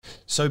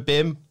So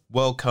Bim,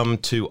 welcome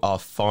to our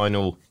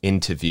final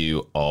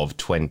interview of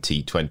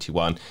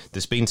 2021.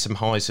 There's been some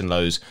highs and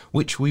lows,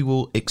 which we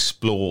will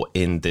explore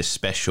in this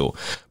special.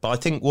 But I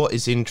think what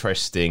is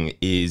interesting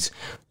is,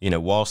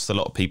 whilst a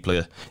lot of people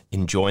are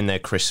enjoying their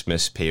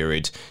Christmas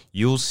period,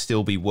 you'll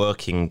still be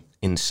working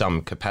in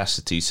some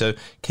capacity. So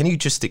can you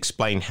just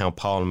explain how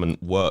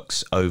Parliament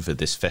works over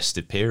this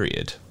festive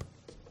period?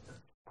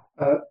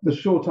 The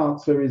short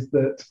answer is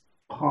that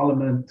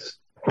Parliament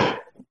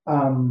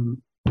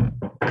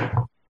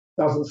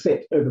doesn't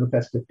sit over the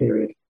festive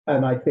period.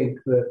 And I think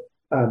that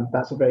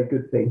that's a very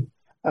good thing.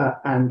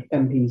 And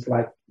MPs,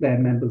 like their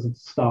members of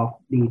staff,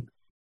 need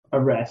a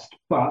rest.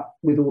 But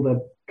with all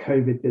the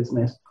COVID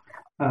business,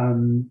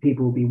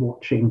 people will be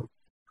watching.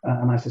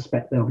 And I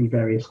suspect there'll be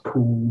various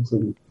calls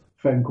and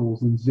phone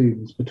calls and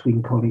Zooms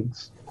between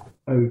colleagues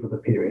over the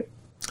period.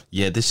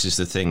 Yeah, this is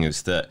the thing,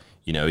 is that,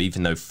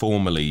 even though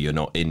formally you're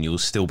not in, you'll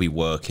still be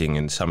working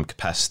in some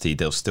capacity.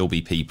 There'll still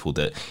be people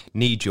that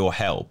need your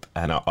help.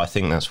 And I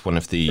think that's one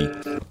of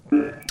the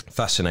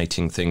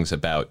fascinating things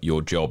about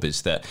your job,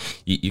 is that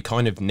you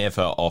kind of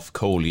never off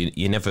call.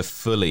 You're never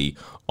fully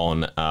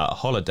on a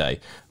holiday.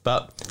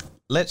 But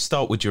let's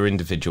start with your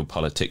individual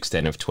politics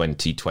then of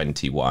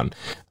 2021.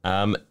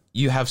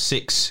 You have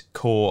 6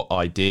 core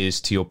ideas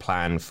to your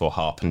plan for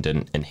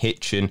Harpenden and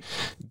Hitchin.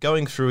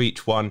 Going through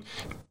each one,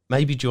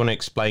 maybe do you want to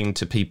explain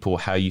to people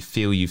how you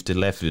feel you've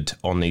delivered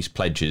on these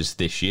pledges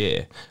this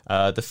year?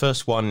 The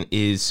first one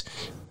is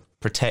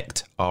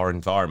protect our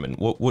environment.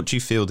 What do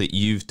you feel that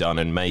you've done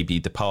and maybe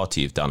the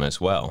party have done as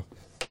well?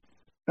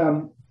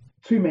 2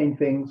 main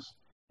things.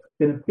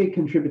 Been a big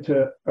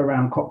contributor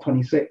around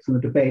COP26 and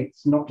the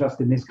debates, not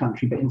just in this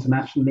country, but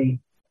internationally.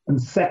 And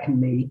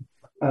secondly,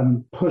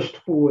 pushed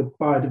forward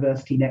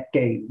biodiversity net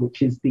gain,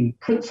 which is the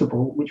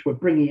principle which we're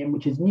bringing in,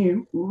 which is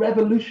new,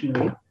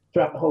 revolutionary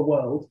throughout the whole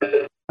world.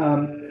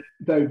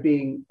 Though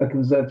being a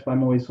conservative,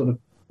 I'm always sort of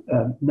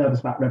nervous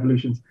about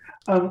revolutions.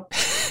 And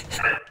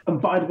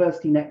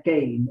biodiversity net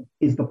gain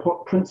is the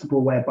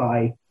principle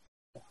whereby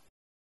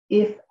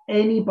if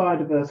any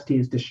biodiversity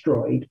is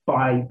destroyed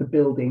by the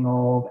building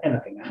of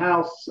anything, a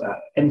house,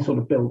 any sort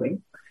of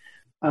building,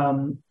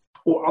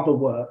 or other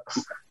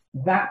works,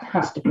 that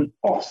has to be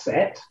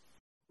offset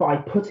by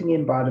putting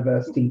in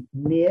biodiversity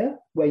near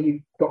where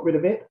you got rid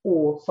of it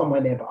or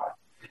somewhere nearby.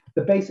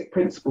 The basic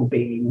principle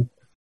being,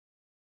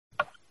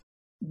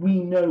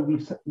 we know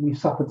we've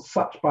suffered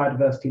such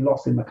biodiversity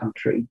loss in the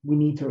country, we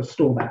need to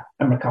restore that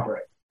and recover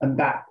it. And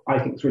that, I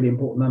think, is really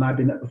important, and I've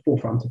been at the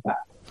forefront of that.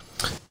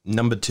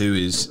 Number 2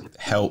 is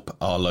help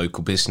our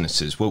local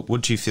businesses.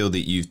 What do you feel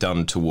that you've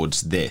done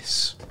towards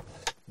this?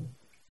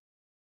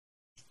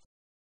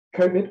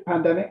 COVID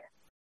pandemic,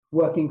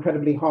 working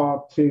incredibly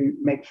hard to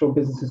make sure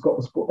businesses got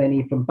the support they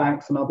need from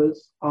banks and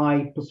others.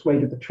 I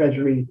persuaded the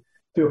Treasury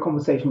through a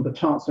conversation with the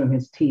Chancellor and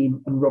his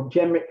team and Rob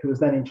Jenrick, who was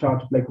then in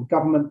charge of local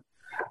government,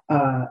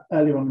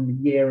 earlier on in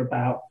the year,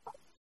 about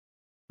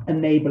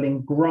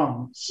enabling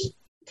grants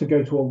to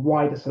go to a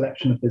wider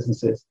selection of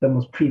businesses than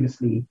was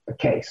previously the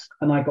case.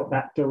 And I got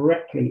that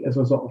directly as a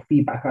result of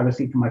feedback I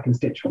received from my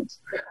constituents.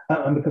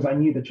 And because I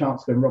knew the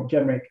Chancellor and Rob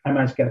Jenrick, I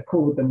managed to get a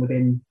call with them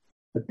within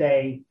the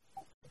day,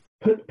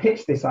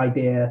 pitch this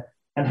idea,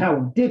 and how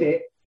we did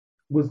it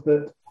was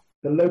that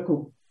the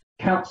local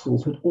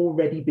councils had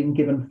already been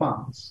given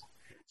funds.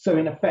 So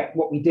in effect,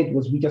 what we did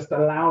was we just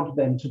allowed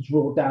them to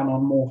draw down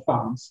on more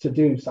funds to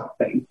do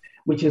something,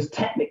 which is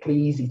technically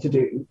easy to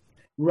do,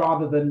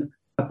 rather than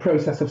a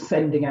process of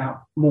sending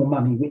out more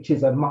money, which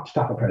is a much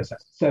tougher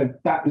process. So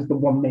that was the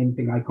one main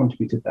thing I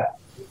contributed there.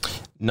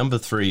 Number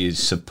 3 is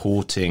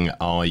supporting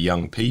our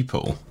young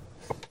people.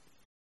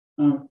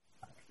 How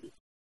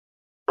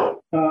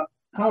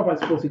have I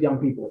supported young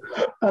people?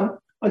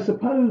 I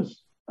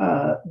suppose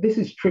this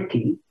is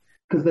tricky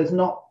because there's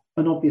not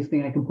an obvious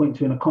thing I can point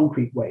to in a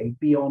concrete way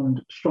beyond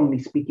strongly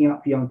speaking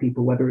up for young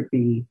people, whether it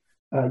be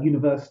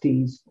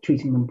universities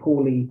treating them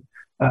poorly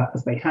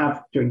as they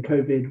have during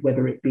COVID,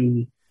 whether it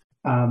be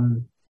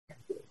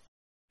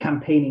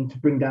campaigning to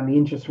bring down the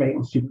interest rate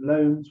on student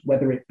loans,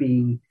 whether it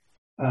be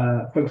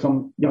focus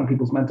on young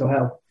people's mental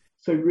health.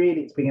 So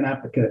really it's being an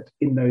advocate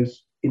in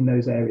those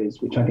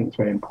areas, which I think is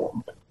very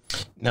important.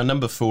 Now,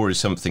 number 4 is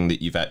something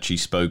that you've actually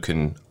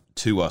spoken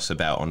to us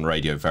about on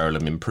Radio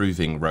Verulam,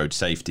 improving road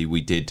safety.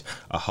 We did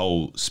a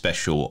whole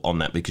special on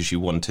that because you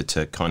wanted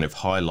to kind of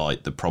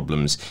highlight the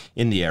problems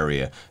in the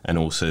area and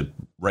also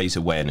raise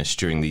awareness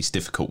during these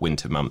difficult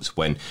winter months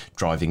when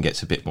driving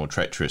gets a bit more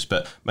treacherous.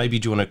 But maybe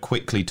do you want to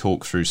quickly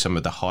talk through some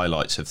of the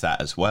highlights of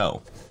that as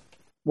well?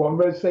 Well, on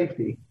road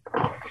safety.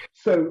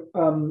 So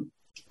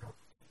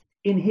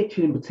in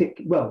Hitchin in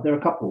particular, well, there are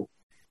a couple.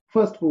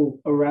 First of all,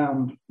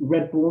 around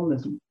Redbourne,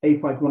 there's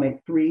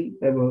A5183.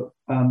 There were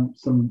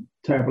some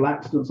terrible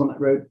accidents on that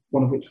road,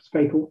 one of which was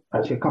fatal,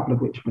 actually a couple of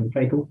which have been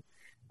fatal,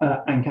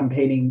 and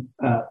campaigning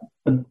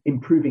and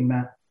improving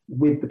that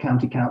with the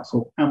county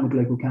council and with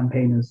local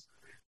campaigners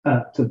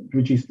to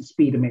reduce the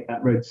speed and make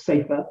that road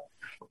safer.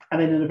 And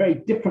then in a very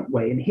different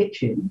way, in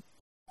Hitchin,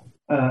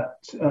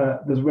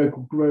 there's a road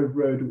called Grove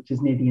Road, which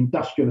is near the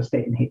industrial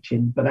estate in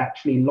Hitchin, but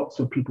actually lots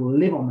of people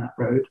live on that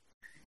road,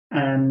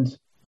 and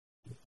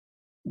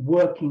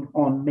working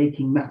on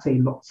making that a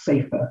lot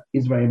safer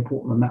is very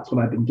important, and that's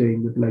what I've been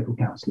doing with local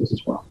councillors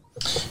as well.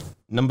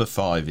 Number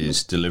 5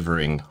 is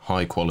delivering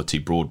high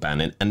quality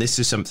broadband. And this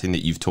is something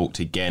that you've talked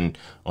again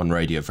on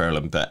Radio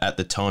Verulam, but at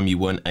the time you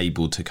weren't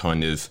able to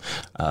kind of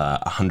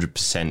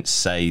 100%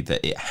 say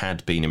that it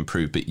had been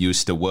improved, but you were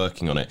still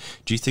working on it.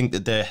 Do you think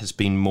that there has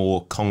been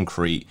more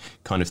concrete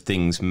kind of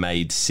things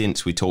made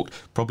since we talked,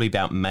 probably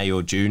about May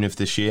or June of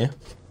this year?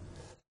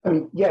 I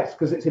mean, yes,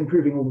 because it's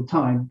improving all the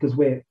time, because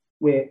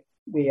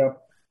we are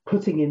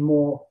putting in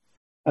more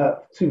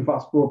super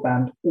fast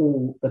broadband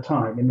all the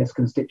time in this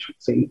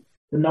constituency.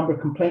 The number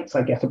of complaints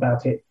I get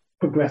about it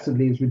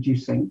progressively is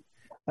reducing.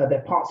 There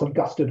are parts of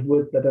Gusted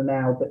Wood that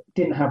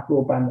didn't have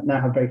broadband that now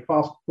have very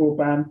fast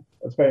broadband.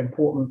 That's very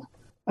important.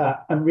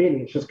 And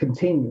really, it's just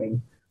continuing.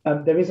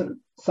 There isn't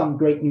some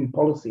great new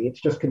policy.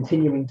 It's just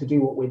continuing to do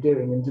what we're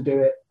doing and to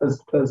do it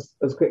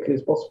as quickly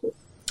as possible.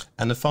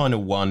 And the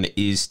final one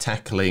is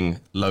tackling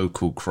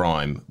local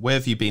crime. Where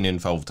have you been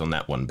involved on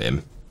that one,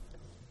 Bim?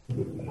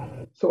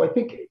 So I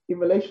think in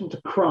relation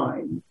to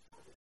crime,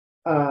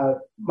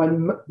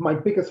 my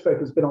biggest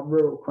focus has been on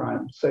rural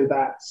crime. So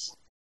that's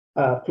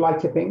fly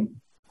tipping.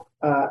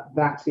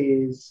 That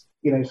is,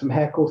 some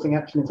hair coursing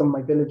action in some of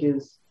my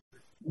villages.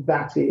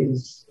 That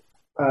is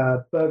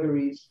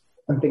burglaries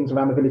and things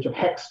around the village of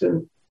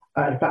Hexton.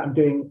 In fact, I'm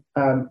doing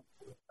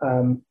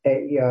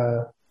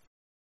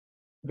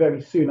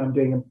very soon. I'm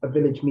doing a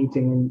village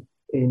meeting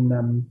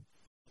in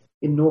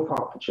North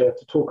Hertfordshire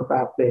to talk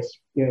about this.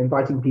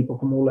 Inviting people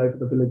from all over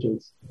the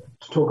villages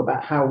to talk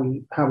about how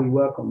we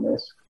work on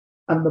this.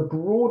 And the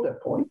broader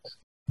point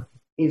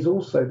is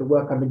also the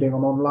work I've been doing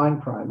on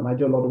online crime. And I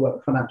do a lot of work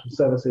with financial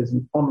services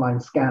and online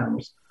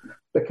scams,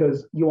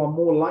 because you are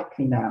more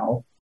likely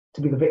now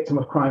to be the victim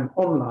of crime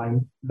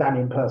online than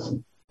in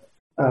person.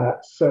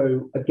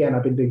 So again,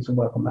 I've been doing some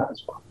work on that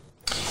as well.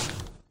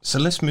 So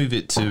let's move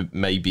it to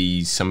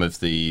maybe some of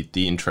the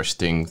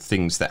interesting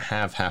things that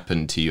have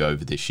happened to you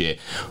over this year.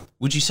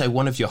 Would you say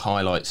one of your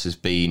highlights has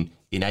been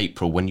in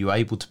April when you were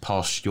able to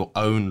pass your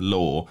own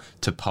law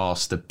to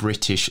pass the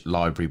British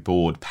Library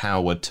Board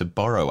Power to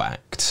Borrow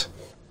Act?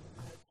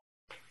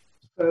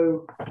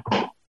 So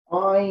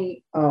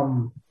I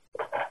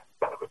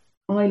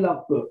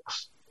love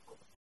books,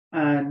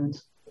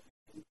 and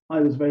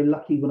I was very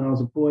lucky when I was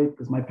a boy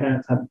because my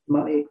parents had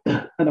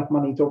enough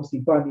money to obviously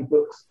buy me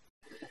books.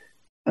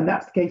 And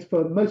that's the case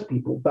for most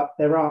people, but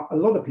there are a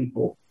lot of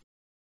people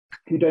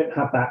who don't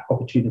have that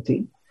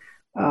opportunity.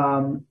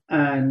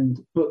 And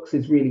books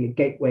is really a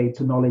gateway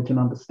to knowledge and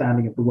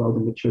understanding of the world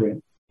in which you're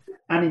in,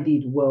 and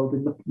indeed worlds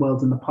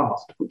in the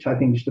past, which I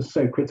think is just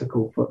so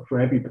critical for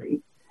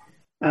everybody.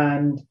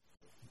 And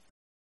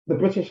the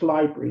British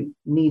Library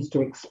needs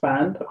to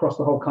expand across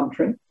the whole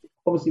country.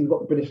 Obviously, we've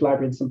got the British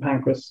Library in St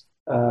Pancras,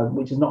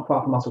 which is not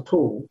far from us at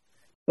all,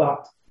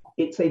 but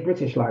it's a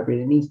British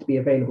library. It needs to be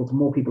available to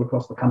more people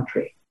across the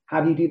country.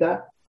 How do you do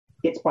that?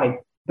 It's by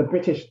the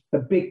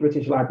big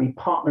British Library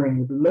partnering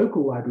with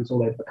local libraries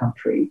all over the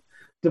country,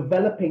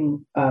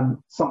 developing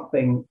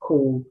something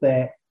called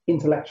their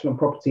intellectual and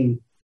property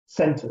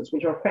centres,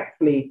 which are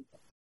effectively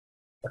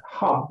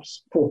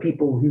hubs for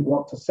people who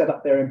want to set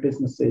up their own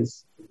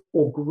businesses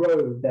or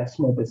grow their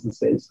small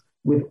businesses,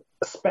 with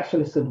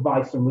specialist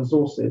advice and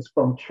resources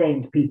from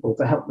trained people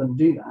to help them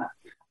do that.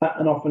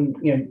 And often,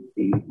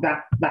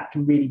 that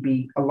can really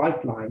be a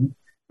lifeline.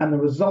 And the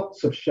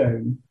results have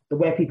shown that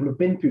where people have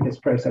been through this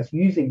process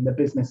using the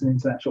business and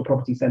intellectual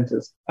property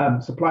centres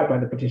supplied by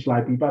the British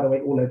Library, by the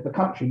way, all over the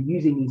country,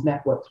 using these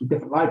networks with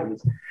different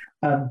libraries,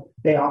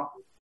 they are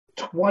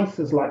twice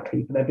as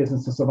likely for their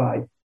business to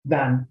survive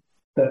than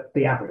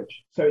the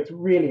average. So it's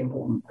really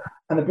important.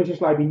 And the British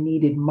Library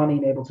needed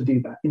money in order to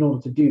do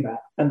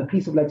that. And the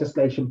piece of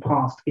legislation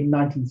passed in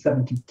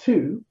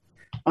 1972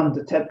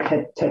 under Ted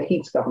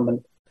Heath's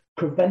government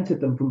prevented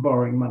them from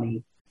borrowing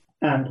money.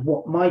 And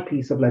what my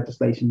piece of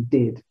legislation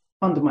did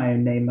under my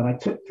own name that I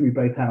took through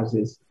both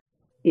houses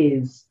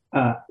is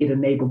it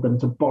enabled them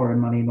to borrow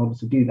money in order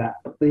to do that.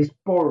 But this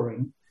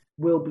borrowing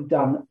will be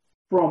done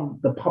from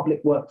the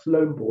Public Works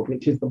Loan Board,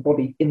 which is the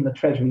body in the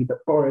Treasury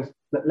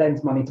that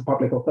lends money to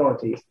public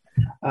authorities.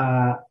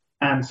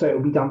 And so it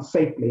will be done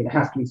safely, and it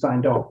has to be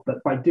signed off.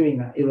 But by doing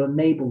that, it will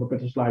enable the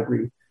British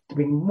Library to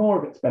bring more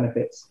of its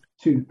benefits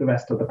to the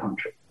rest of the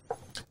country.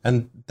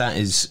 And that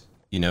is,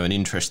 an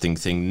interesting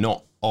thing.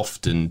 Not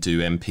often do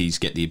MPs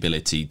get the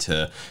ability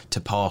to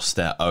pass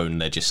their own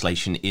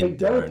legislation in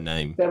their own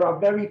name. There are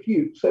very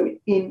few. So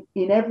in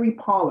every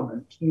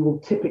parliament, you will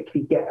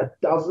typically get a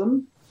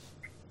dozen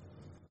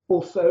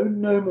or so,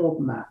 no more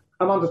than that.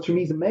 And under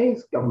Theresa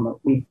May's government,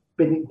 we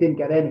didn't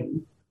get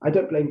any. I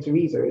don't blame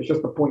Theresa. It's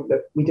just the point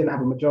that we didn't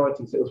have a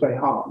majority, so it was very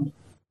hard.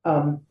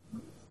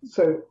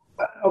 So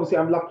obviously,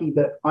 I'm lucky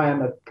that I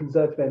am a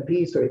Conservative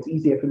MP, so it's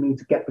easier for me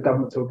to get the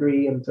government to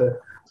agree and to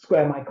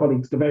square my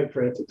colleagues to vote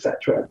for it,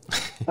 etc.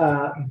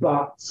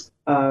 But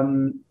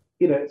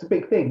it's a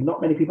big thing.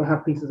 Not many people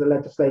have pieces of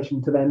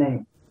legislation to their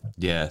name.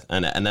 Yeah,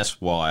 and that's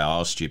why I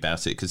asked you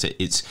about it, because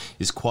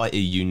it's quite a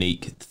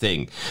unique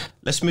thing.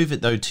 Let's move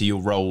it, though, to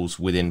your roles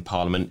within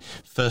Parliament.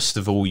 First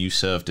of all, you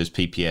served as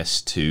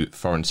PPS to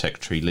Foreign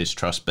Secretary Liz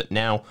Truss, but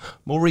now,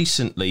 more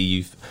recently,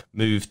 you've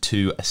moved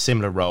to a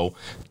similar role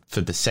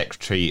for the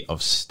Secretary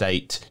of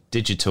State,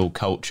 Digital,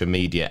 Culture,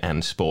 Media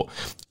and Sport.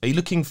 Are you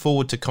looking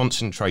forward to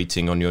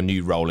concentrating on your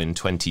new role in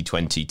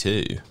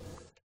 2022?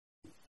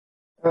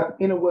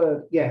 In a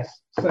word, yes.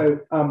 So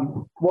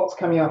what's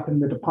coming up in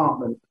the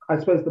department? I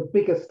suppose the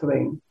biggest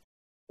thing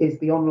is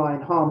the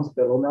online harms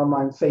bill or the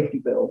online safety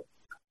bill.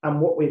 And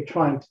what we're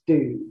trying to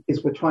do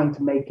is we're trying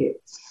to make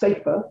it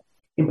safer,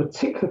 in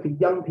particular for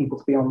young people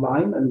to be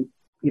online. And,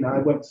 I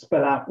won't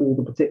spell out all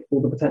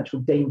the potential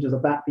dangers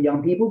of that for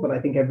young people, but I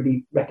think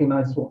everybody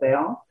recognizes what they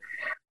are.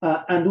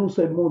 And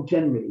also more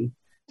generally,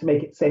 to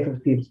make it safer for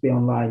people to be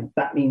online.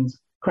 That means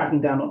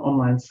cracking down on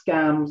online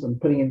scams and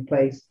putting in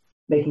place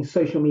making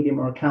social media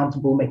more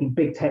accountable, making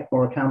big tech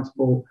more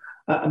accountable,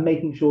 and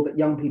making sure that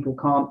young people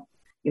can't,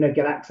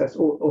 get access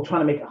or trying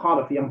to make it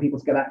harder for young people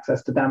to get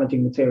access to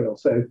damaging material.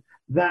 So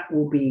that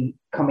will be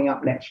coming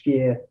up next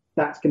year.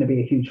 That's going to be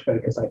a huge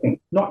focus, I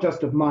think, not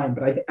just of mine,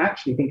 but I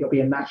actually think it'll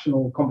be a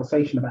national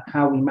conversation about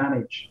how we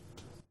manage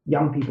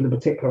young people in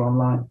particular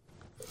online.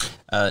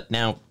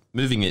 Now,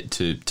 moving it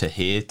to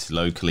here, to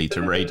locally,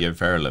 to Radio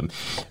Verulam,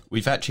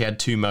 we've actually had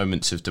 2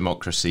 moments of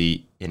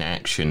democracy in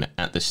action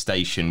at the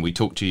station. We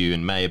talked to you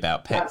in May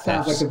about pet thefts.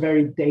 That sounds like a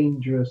very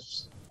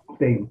dangerous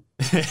thing.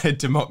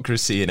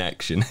 Democracy in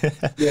action.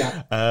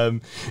 Yeah.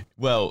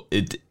 Well,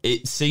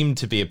 it seemed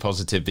to be a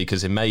positive,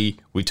 because in May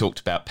we talked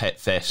about pet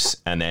thefts,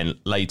 and then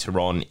later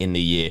on in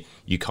the year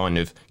you kind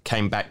of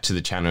came back to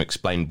the channel,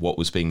 explained what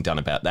was being done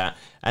about that.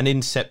 And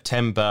in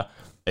September,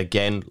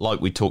 again,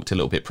 like we talked a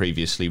little bit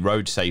previously,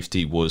 road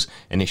safety was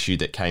an issue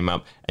that came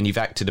up, and you've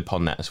acted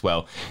upon that as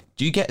well.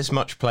 Do you get as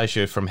much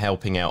pleasure from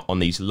helping out on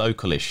these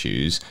local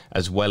issues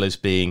as well as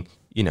being,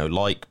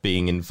 like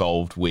being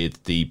involved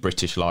with the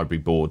British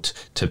Library Board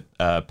to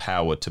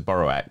Power to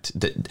Borrow Act?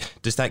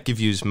 Does that give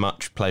you as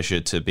much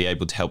pleasure to be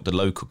able to help the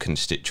local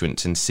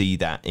constituents and see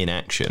that in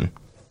action?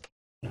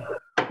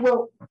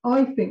 Well,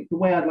 I think the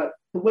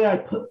way I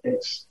put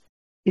this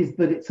is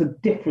that it's a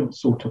different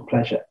sort of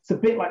pleasure. It's a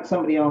bit like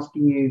somebody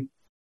asking you,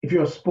 if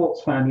you're a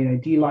sports fan,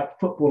 do you like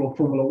football or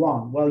Formula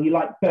One? Well, you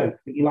like both,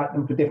 but you like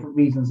them for different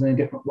reasons and in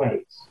different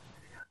ways.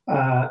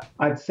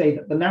 I'd say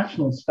that the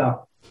national stuff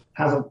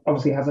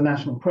obviously has a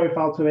national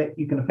profile to it.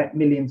 You can affect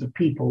millions of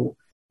people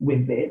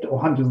with it, or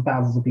hundreds of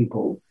thousands of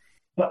people.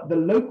 But the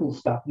local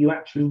stuff, you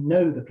actually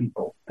know the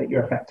people that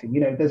you're affecting.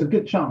 There's a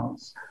good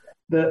chance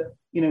that,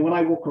 when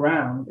I walk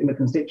around in the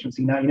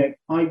constituency now,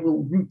 I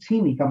will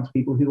routinely come to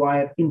people who I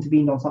have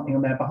intervened on something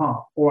on their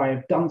behalf, or I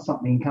have done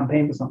something,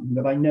 campaigned for something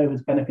that I know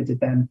has benefited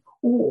them,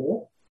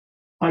 or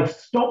I've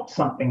stopped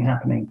something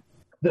happening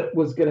that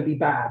was going to be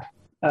bad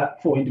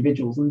for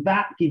individuals. And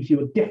that gives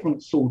you a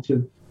different sort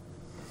of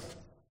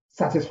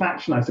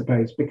satisfaction, I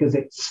suppose, because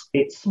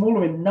it's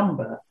smaller in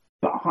number,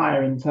 but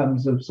higher in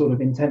terms of sort of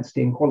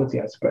intensity and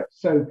quality, I suppose.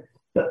 So,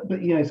 but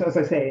so as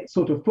I say, it's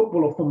sort of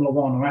football or Formula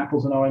One or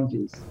apples and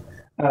oranges.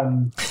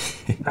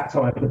 That's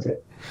how I put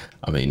it.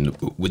 I mean,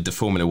 with the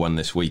Formula One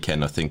this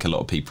weekend, I think a lot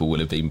of people will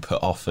have been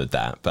put off at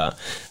that. But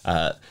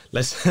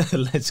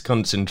let's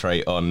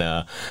concentrate on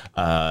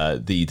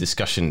the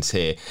discussions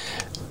here.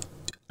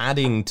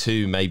 Adding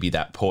to maybe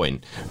that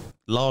point,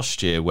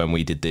 last year when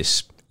we did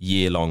this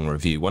year-long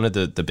review, one of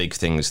the big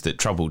things that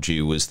troubled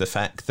you was the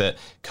fact that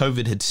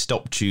COVID had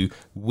stopped you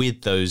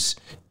with those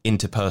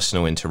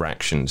interpersonal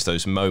interactions,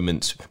 those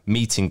moments,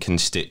 meeting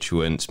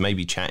constituents,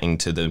 maybe chatting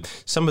to them.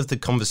 Some of the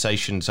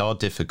conversations are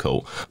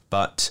difficult,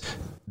 but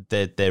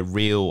they're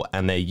real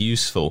and they're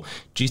useful.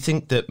 Do you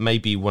think that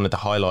maybe one of the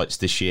highlights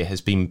this year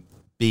has been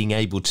being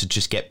able to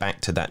just get back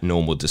to that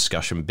normal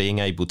discussion, being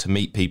able to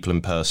meet people in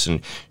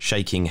person,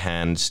 shaking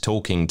hands,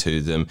 talking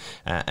to them,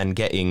 and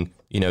getting,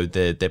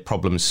 their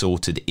problems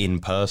sorted in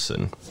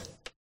person?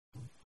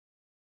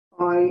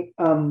 I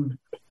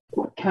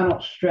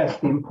cannot stress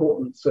the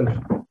importance of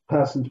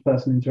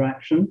person-to-person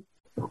interaction.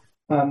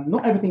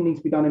 Not everything needs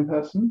to be done in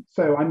person,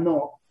 so I'm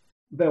not,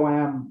 though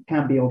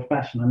can be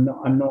old-fashioned.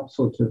 I'm not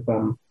sort of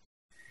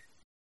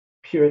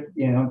pure.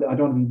 I don't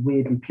want to be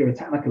weirdly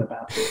puritanical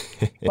about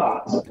it,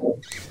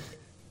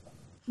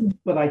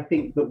 but I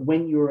think that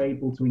when you're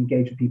able to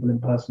engage with people in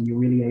person, you're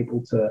really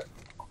able to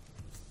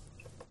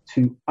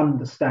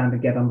understand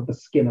and get under the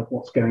skin of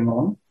what's going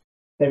on.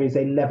 There is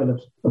a level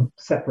of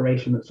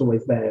separation that's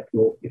always there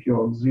if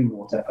you're on Zoom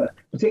or whatever,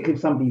 particularly if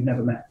somebody you've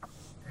never met.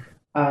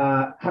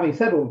 Having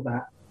said all of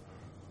that,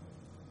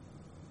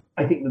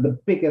 I think that the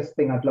biggest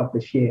thing I've loved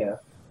this year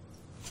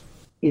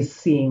is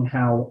seeing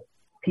how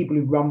people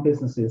who run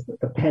businesses that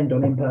depend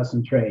on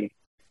in-person trade,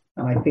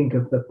 and I think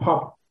of the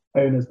pub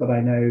owners that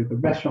I know, the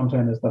restaurant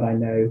owners that I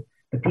know,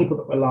 the people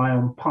that rely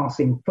on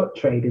passing foot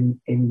trade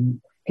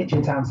in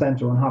Hitchin Town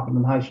Centre or on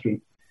Harpenden High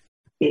Street,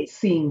 it's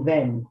seeing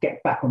them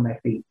get back on their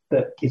feet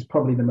that is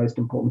probably the most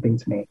important thing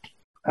to me.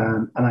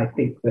 And I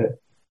think that,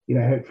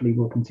 hopefully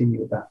we'll continue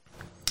with that.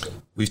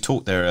 we've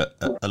talked there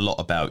a lot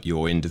about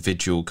your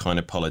individual kind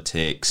of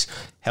politics,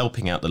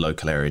 helping out the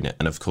local area,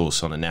 and of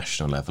course on a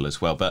national level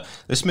as well. But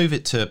let's move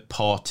it to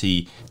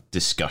party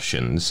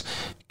discussions.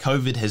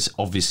 COVID has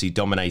obviously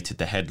dominated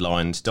the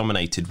headlines,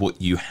 dominated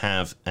what you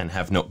have and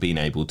have not been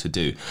able to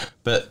do.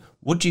 But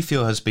what do you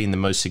feel has been the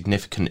most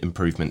significant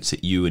improvements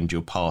that you and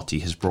your party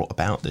has brought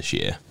about this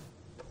year?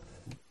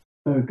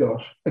 Oh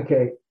gosh.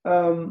 Okay.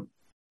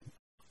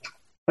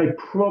 I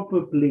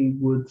probably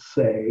would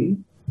say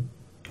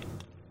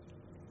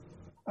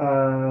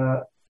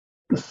the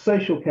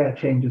social care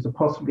changes are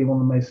possibly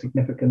one of the most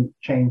significant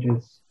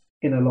changes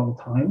in a long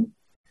time.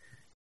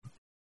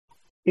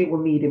 It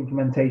will need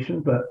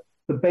implementation, but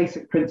the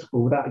basic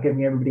principle, without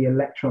giving everybody a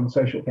lecture on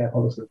social care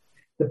policy,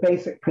 the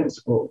basic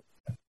principle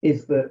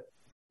is that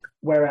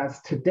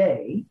whereas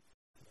today,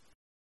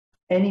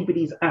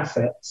 anybody's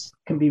assets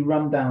can be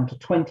run down to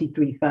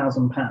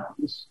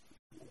 £23,000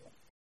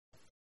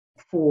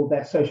 for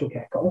their social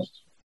care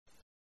costs,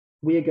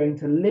 we are going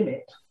to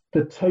limit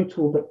the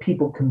total that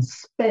people can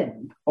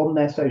spend on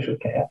their social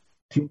care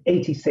to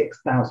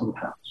 £86,000.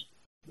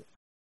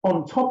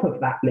 On top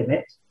of that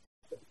limit,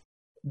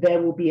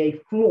 there will be a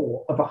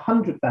floor of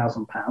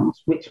 £100,000,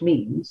 which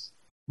means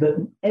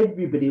that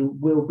everybody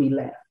will be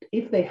left,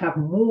 if they have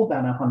more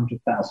than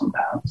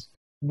 £100,000,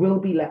 will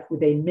be left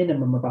with a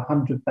minimum of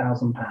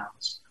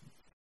 £100,000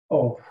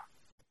 of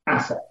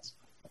assets.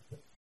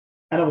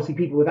 And obviously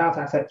people without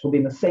assets will be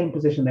in the same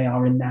position they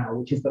are in now,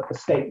 which is that the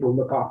state will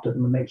look after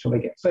them and make sure they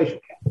get social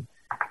care.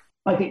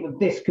 I think that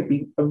this could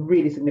be a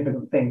really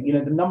significant thing. You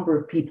know, the number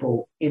of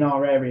people in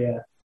our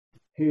area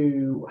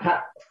who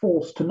have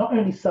forced to not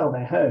only sell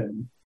their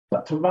home,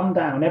 but to run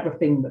down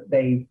everything that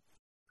they've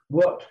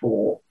worked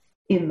for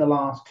in the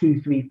last 2,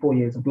 3, 4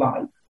 years of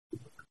life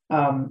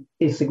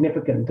is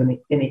significant. And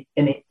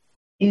it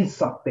is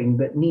something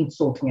that needs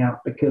sorting out,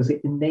 because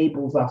it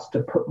enables us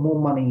to put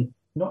more money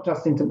not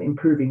just into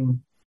improving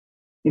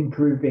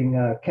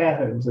care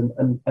homes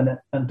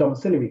and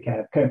domiciliary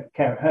care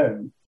at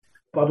home,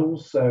 but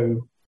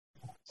also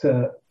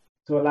to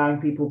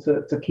allowing people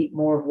to keep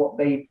more of what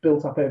they've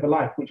built up over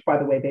life, which, by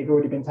the way, they've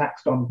already been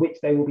taxed on, which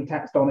they will be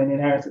taxed on in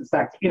inheritance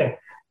tax. You know,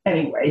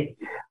 anyway,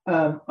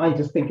 I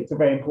just think it's a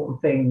very important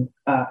thing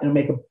and it'll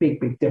make a big,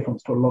 big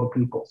difference to a lot of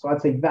people. So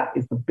I'd say that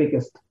is the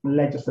biggest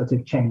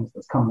legislative change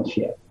that's come this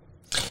year.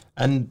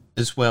 And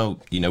as well,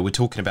 you know, we're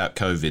talking about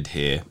COVID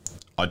here.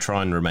 I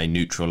try and remain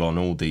neutral on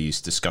all these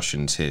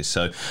discussions here.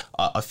 So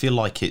I feel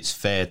like it's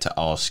fair to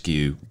ask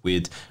you,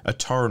 with a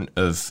torrent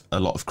of a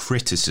lot of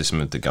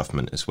criticism of the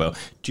government as well,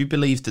 do you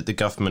believe that the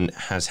government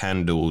has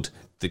handled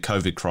the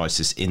COVID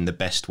crisis in the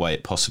best way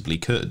it possibly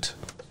could?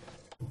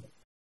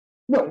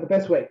 Well, the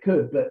best way it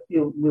could, but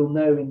we'll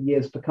know in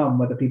years to come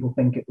whether people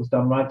think it was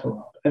done right or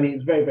not. I mean,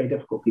 it's very, very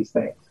difficult, these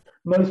things.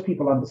 Most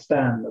people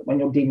understand that when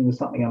you're dealing with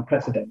something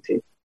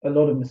unprecedented, a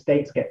lot of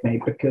mistakes get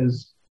made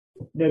because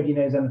nobody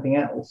knows anything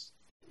else.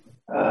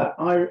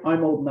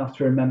 I'm old enough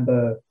to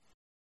remember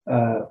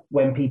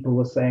when people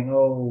were saying,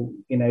 oh,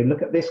 you know,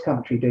 look at this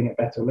country doing it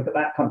better, look at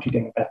that country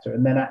doing it better.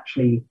 And then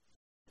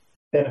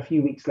a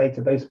few weeks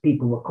later, those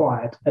people were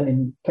quiet. And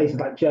in places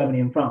like Germany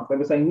and France, they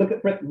were saying, look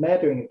at Britain,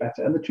 they're doing it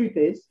better. And the truth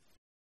is,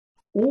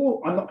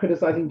 I'm not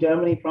criticizing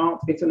Germany,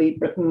 France, Italy,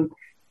 Britain.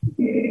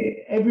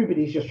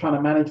 Everybody's just trying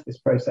to manage this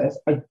process.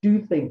 I do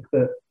think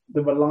that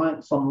the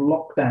reliance on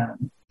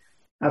lockdown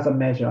as a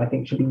measure, I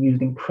think, should be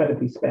used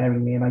incredibly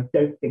sparingly. And I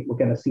don't think we're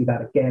going to see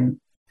that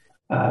again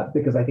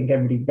because I think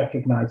everybody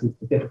recognizes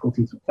the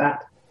difficulties with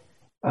that.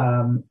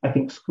 I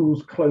think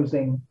schools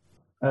closing,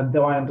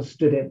 though I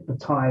understood it at the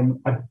time,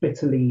 I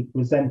bitterly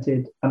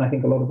resented, and I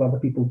think a lot of other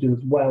people do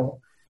as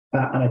well.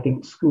 And I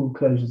think school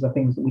closures are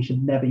things that we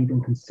should never even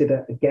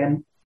consider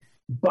again.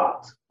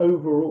 But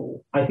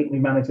overall, I think we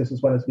managed this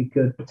as well as we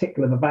could,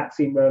 particularly the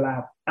vaccine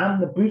rollout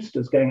and the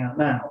boosters going out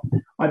now.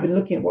 I've been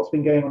looking at what's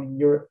been going on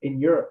in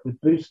Europe with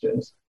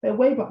boosters. They're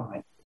way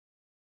behind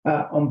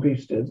on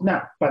boosters.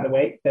 Now, by the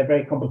way, they're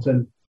very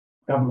competent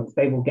governments.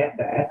 They will get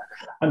there.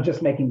 I'm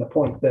just making the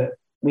point that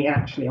we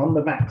actually, on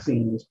the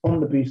vaccines, on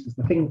the boosters,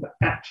 the things that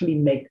actually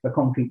make the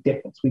concrete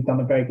difference, we've done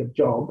a very good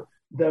job.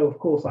 Though, of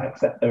course, I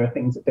accept there are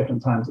things at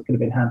different times that could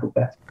have been handled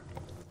better.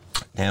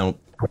 Now,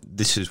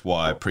 this is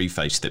why I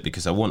prefaced it,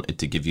 because I wanted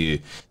to give you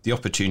the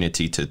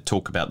opportunity to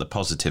talk about the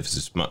positives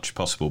as much as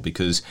possible,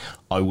 because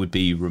I would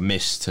be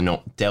remiss to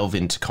not delve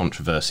into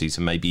controversies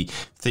and maybe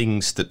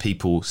things that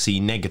people see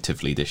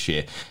negatively this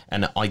year.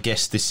 And I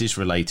guess this is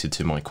related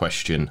to my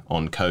question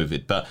on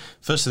COVID. But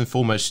first and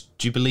foremost,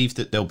 do you believe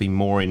that there'll be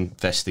more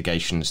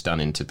investigations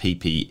done into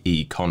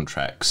PPE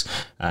contracts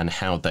and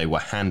how they were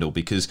handled?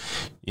 Because,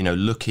 you know,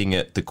 looking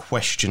at the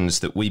questions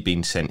that we've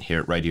been sent here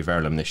at Radio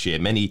Verulam this year,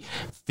 many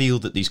feel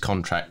that these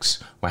contracts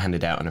were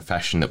handed out in a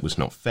fashion that was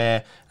not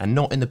fair and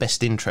not in the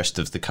best interest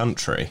of the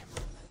country.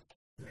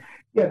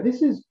 Yeah,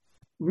 this is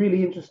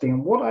really interesting.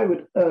 And what I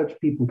would urge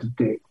people to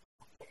do,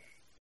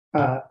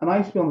 and I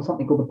used to be on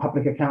something called the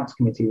Public Accounts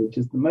Committee, which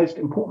is the most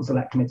important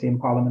select committee in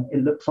Parliament.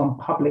 It looks on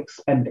public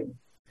spending.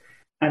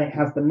 and it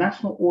has the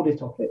National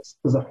Audit Office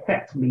as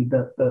effectively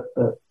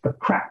the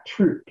crack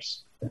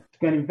troops to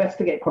go and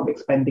investigate public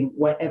spending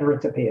wherever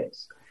it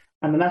appears.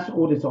 And the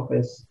National Audit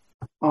Office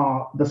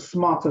are the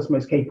smartest,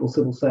 most capable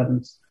civil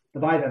servants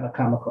that I've ever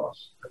come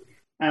across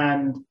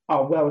and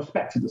are well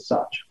respected as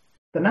such.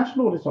 The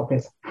National Audit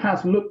Office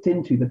has looked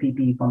into the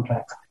PPE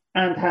contracts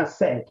and has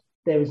said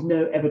there is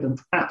no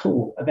evidence at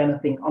all of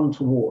anything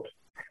untoward.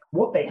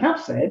 What they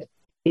have said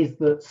is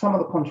that some of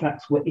the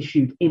contracts were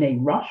issued in a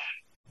rush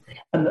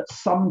and that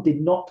some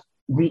did not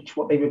reach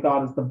what they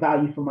regard as the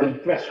value for money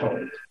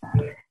threshold.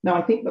 Now,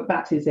 I think that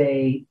that is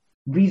a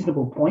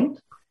reasonable point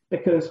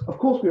because, of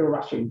course, we were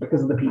rushing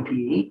because of the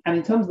PPE. And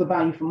in terms of the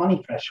value for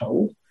money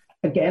threshold,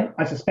 again,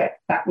 I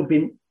suspect that would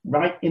be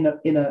right in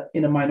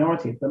a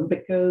minority of them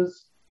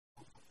because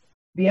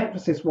the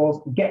emphasis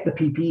was get the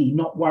PPE,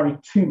 not worry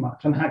too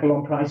much and haggle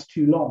on price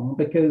too long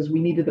because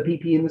we needed the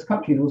PPE in this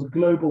country. There was a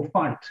global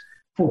fight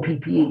for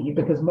PPE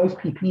because most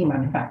PPE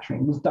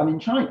manufacturing was done in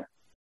China.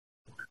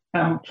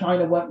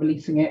 China weren't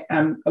releasing it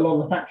and a lot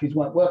of the factories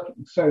weren't working.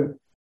 So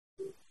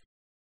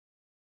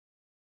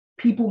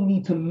people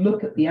need to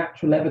look at the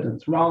actual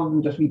evidence rather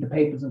than just read the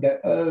papers and go,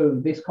 oh,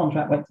 this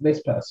contract went to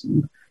this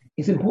person.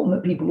 It's important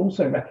that people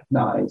also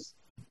recognize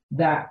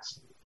that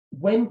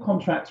when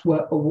contracts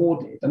were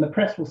awarded, and the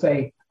press will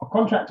say, a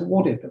contract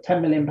awarded for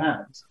 £10 million,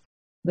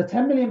 the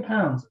 £10 million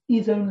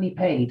is only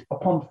paid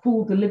upon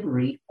full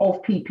delivery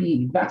of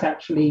PPE that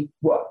actually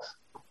works.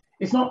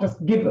 It's not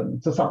just given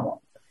to someone.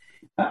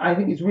 I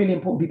think it's really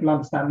important people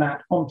understand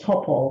that on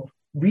top of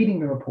reading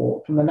the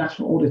report from the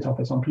National Audit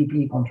Office on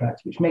PPE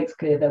contracts, which makes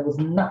clear there was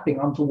nothing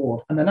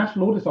untoward. And the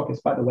National Audit Office,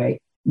 by the way,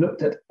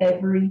 looked at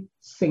every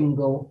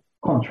single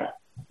contract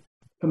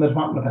from the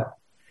Department of Health.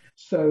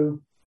 So,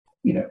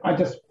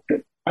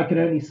 I can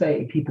only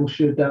say people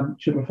should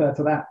refer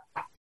to that.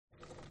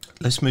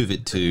 Let's move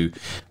it to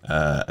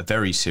a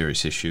very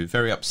serious issue, a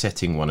very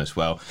upsetting one as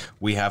well.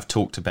 We have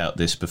talked about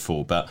this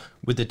before, but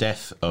with the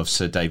death of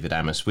Sir David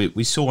Amess,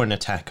 we saw an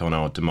attack on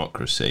our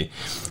democracy.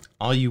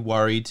 Are you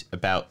worried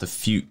about the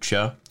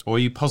future, or are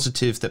you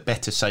positive that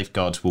better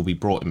safeguards will be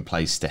brought in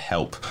place to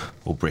help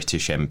all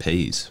British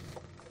MPs?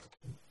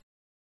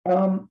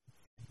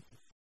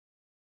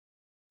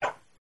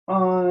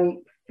 I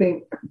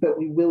think that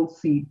we will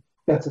see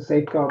better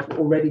safeguards. We're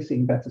already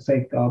seeing better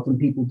safeguards and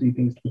people do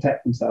things to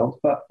protect themselves.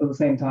 But at the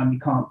same time, you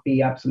can't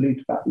be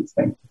absolute about these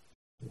things.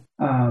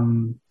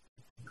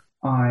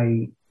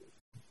 I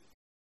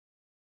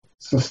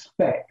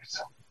suspect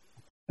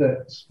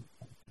that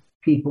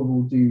people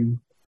will do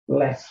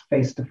less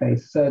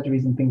face-to-face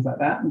surgeries and things like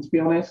that. And to be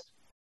honest,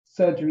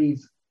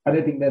 surgeries, I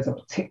don't think there's a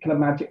particular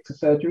magic to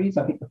surgeries.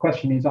 I think the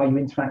question is, are you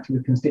interacting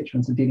with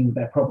constituents and dealing with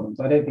their problems?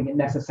 I don't think it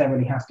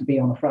necessarily has to be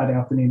on a Friday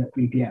afternoon at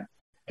 3 p.m.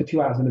 for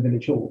 2 hours in a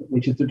village hall,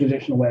 which is the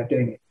traditional way of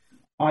doing it.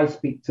 I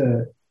speak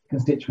to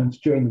constituents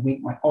during the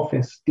week. My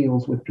office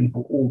deals with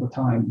people all the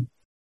time.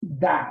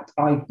 That,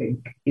 I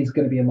think, is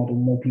going to be a model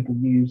more people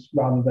use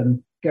rather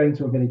than going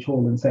to a village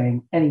hall and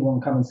saying, anyone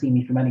come and see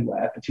me from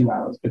anywhere for 2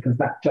 hours, because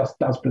that just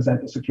does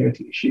present a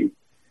security issue.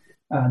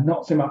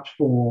 Not so much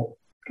for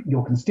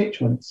your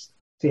constituents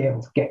to be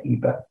able to get you,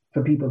 but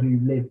for people who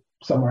live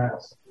somewhere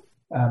else.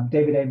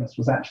 David Amess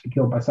was actually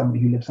killed by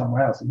somebody who lived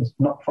somewhere else. It was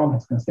not from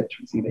his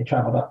constituency. They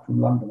travelled up from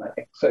London, I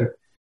think. So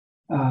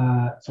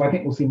I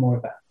think we'll see more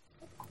of that.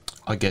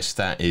 I guess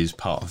that is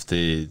part of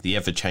the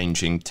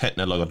ever-changing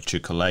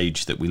technological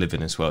age that we live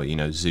in as well,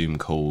 Zoom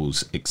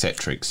calls,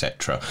 etc.,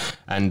 etc.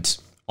 And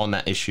on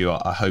that issue,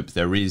 I hope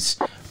there is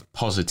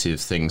positive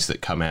things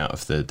that come out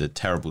of the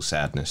terrible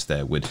sadness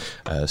there with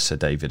Sir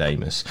David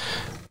Amess.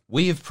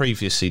 We have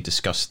previously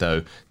discussed,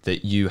 though,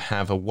 that you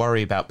have a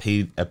worry about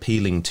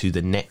appealing to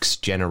the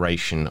next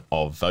generation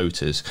of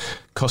voters.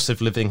 Cost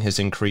of living has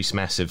increased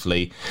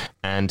massively,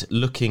 and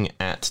looking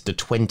at the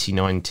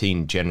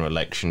 2019 general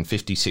election,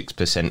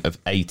 56% of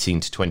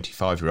 18 to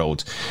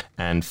 25-year-olds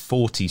and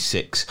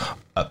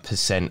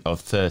 46% of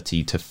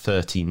 30 to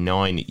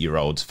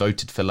 39-year-olds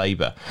voted for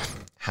Labour.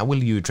 How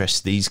will you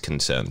address these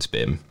concerns,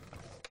 Bim?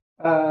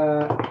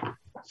 So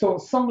on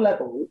some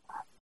level,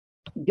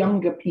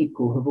 younger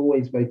people have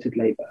always voted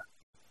Labour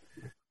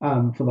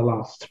for the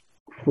last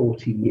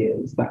 40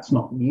 years. That's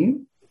not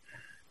new.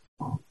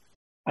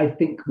 I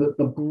think that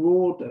the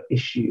broader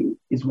issue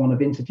is one of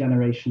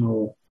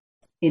intergenerational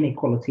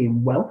inequality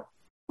in wealth,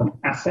 of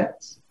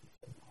assets,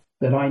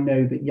 that I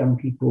know that young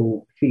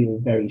people feel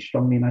very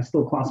strongly, and I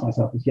still class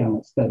myself as young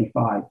at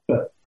 35,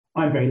 but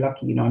I'm very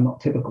lucky, I'm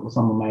not typical of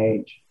someone my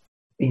age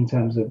in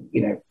terms of,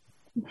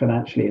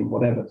 financially and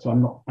whatever. So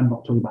I'm not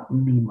talking about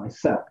me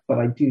myself, but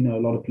I do know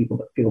a lot of people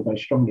that feel very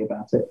strongly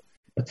about it,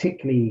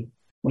 particularly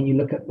when you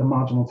look at the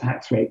marginal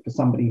tax rate for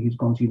somebody who's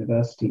gone to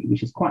university,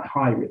 which is quite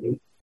high, really.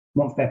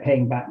 Once they're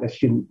paying back their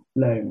student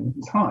loan,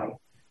 it's high.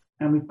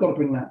 And we've got to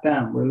bring that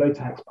down. We're a low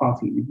tax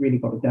party. We've really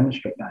got to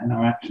demonstrate that in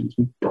our actions.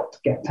 We've got to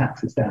get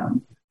taxes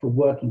down for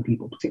working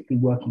people,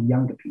 particularly working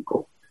younger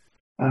people.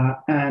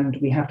 And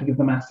we have to give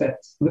them a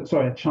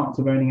chance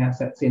of owning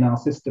assets in our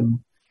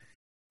system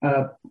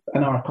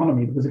and our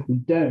economy, because if we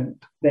don't,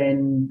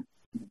 then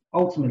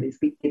ultimately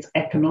it's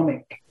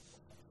economic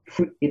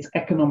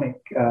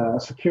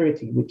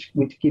security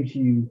which gives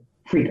you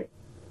freedom,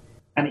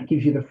 and it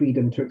gives you the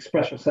freedom to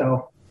express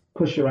yourself,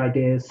 push your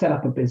ideas, set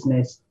up a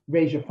business,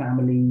 raise your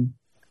family,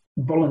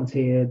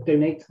 volunteer,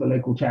 donate to the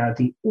local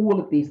charity. All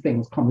of these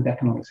things come with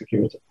economic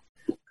security.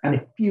 And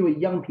if fewer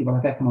young people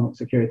have economic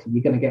security,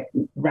 you're going to get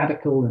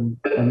radical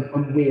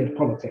and weird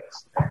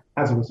politics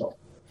as a result.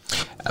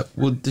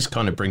 Well, this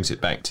kind of brings it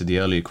back to the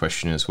earlier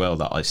question as well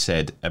that I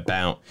said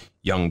about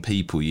young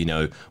people. You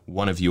know,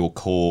 one of your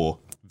core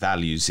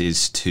values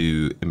is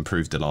to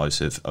improve the lives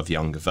of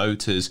younger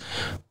voters,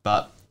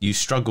 but you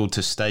struggled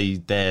to stay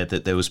there,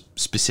 that there was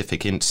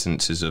specific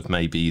instances of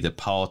maybe the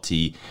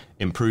party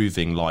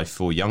improving life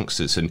for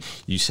youngsters. And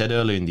you said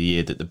earlier in the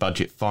year that the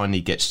budget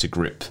finally gets to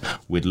grip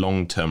with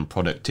long-term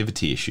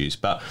productivity issues.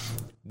 But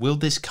will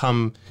this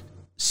come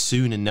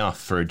soon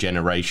enough for a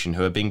generation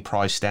who are being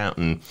priced out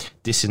and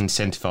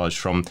disincentivized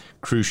from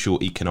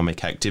crucial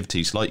economic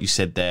activities? Like you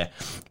said there,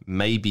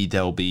 maybe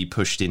they'll be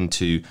pushed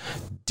into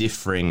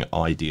differing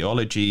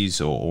ideologies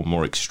or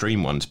more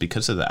extreme ones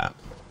because of that.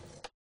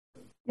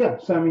 Yeah,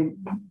 so I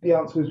mean, the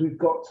answer is we've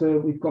got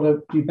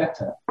to do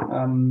better.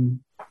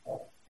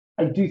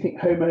 I do think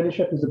home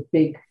ownership is a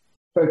big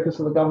focus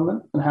of the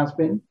government and has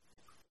been,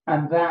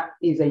 and that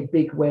is a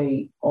big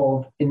way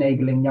of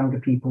enabling younger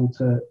people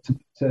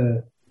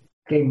to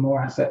gain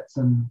more assets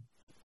and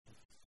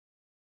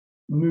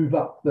move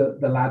up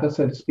the ladder,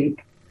 so to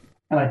speak.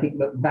 And I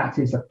think that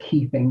is a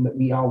key thing that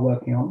we are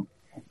working on.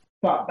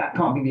 But that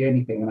can't be the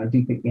only thing, and I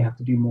do think we have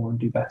to do more and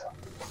do better.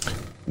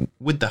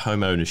 With the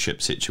home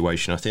ownership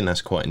situation, I think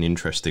that's quite an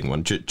interesting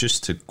one.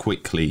 Just to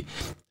quickly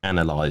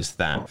analyse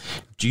that,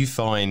 do you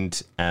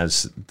find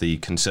as the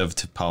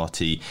Conservative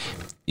Party,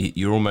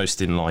 you're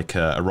almost in like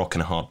a rock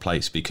and a hard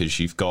place, because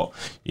you've got,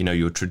 you know,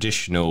 your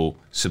traditional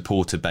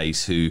supporter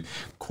base who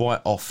quite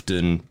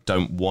often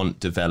don't want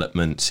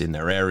developments in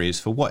their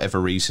areas for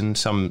whatever reason.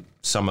 Some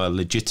are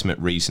legitimate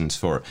reasons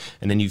for it,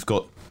 and then you've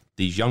got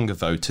these younger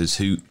voters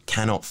who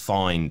cannot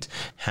find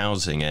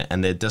housing,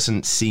 and there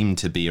doesn't seem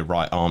to be a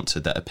right answer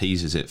that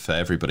appeases it for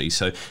everybody.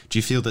 So do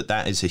you feel that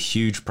that is a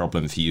huge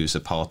problem for you as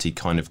a party,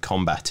 kind of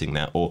combating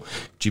that, or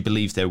do you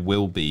believe there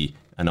will be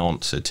an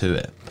answer to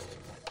it?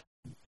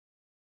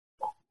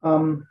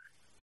 The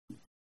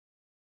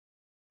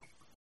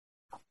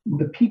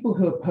people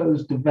who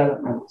oppose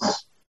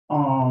developments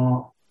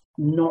are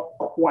not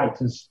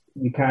quite as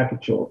you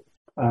caricature.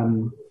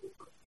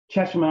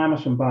 Chesham and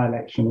Amersham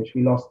by-election, which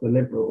we lost to the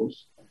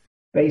Liberals,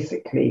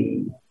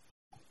 basically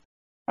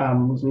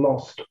was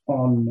lost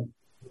on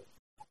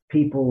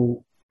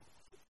people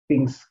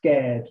being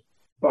scared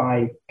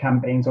by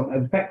campaigns.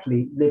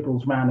 Effectively,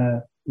 Liberals ran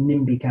a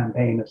NIMBY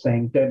campaign of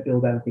saying, don't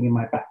build anything in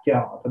my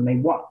backyard, and they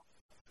won.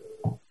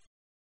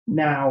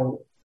 Now,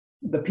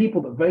 the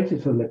people that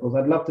voted for the Liberals,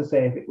 I'd love to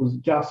say if it was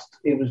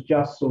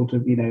just sort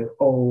of, you know,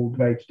 old,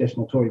 very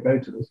traditional Tory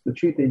voters. The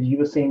truth is you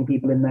were seeing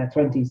people in their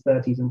 20s,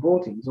 30s and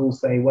 40s all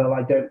say, well,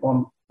 I don't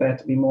want there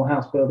to be more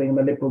house building, and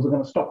the Liberals are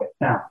going to stop it.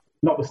 Now,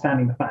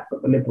 notwithstanding the fact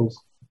that the Liberals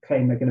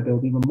claim they're going to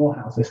build even more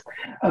houses,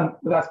 but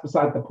that's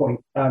beside the point.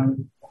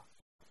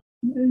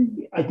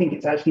 I think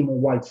it's actually more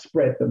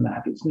widespread than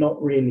that. It's not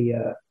really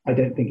I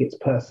don't think it's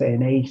per se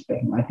an age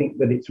thing. I think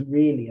that it's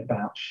really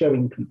about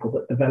showing people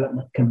that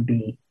development can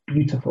be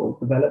beautiful,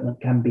 development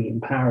can be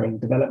empowering,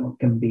 development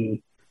can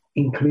be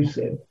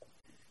inclusive,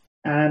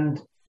 and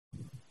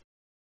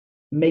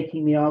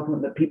making the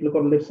argument that people have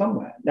got to live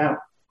somewhere. Now,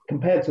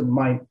 compared to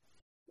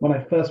when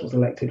I first was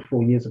elected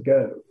 4 years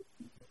ago,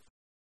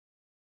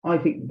 I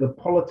think the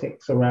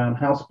politics around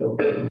house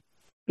building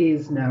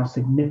is now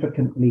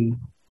significantly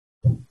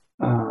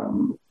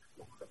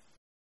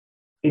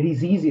it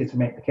is easier to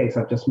make the case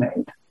I've just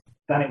made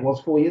than it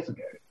was 4 years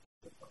ago,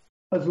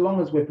 as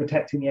long as we're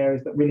protecting the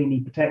areas that really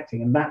need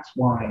protecting. And that's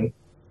why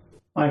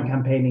I'm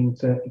campaigning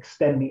to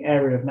extend the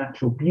area of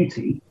natural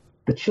beauty,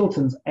 the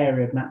Chilterns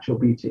area of natural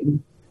beauty,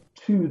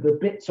 to the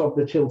bits of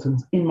the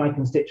Chilterns in my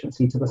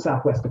constituency to the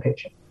southwest of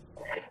Hitchin.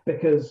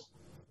 Because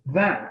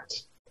that,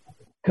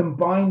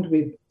 combined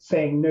with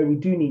saying, no, we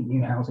do need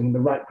new housing in the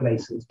right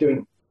places,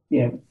 doing,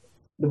 you know,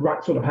 the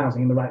right sort of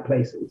housing in the right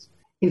places,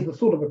 is the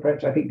sort of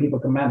approach I think people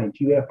can manage.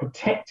 You are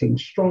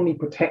strongly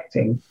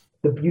protecting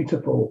the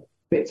beautiful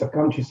bits of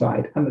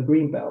countryside and the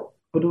green belt,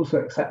 but also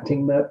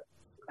accepting that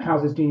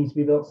houses do need to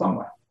be built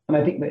somewhere. And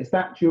I think that it's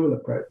that dual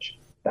approach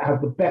that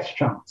has the best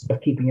chance of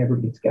keeping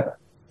everybody together.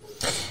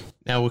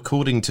 Now,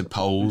 according to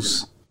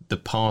polls, the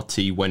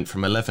party went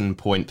from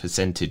 11-point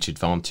percentage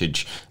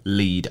advantage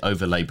lead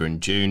over Labour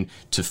in June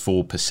to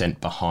 4%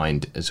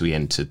 behind as we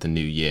entered the new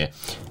year.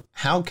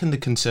 How can the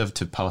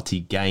Conservative Party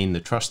gain the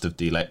trust of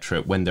the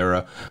electorate when there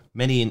are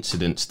many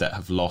incidents that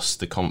have lost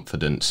the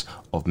confidence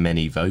of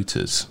many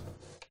voters?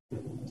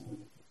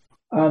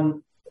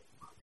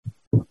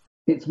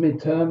 It's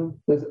midterm.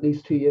 There's at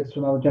least 2 years to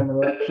another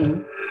general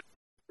election.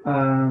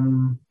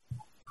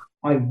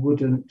 I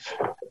wouldn't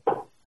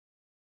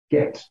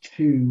get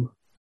too...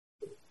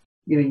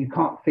 You know, you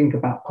can't think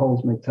about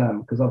polls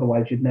midterm because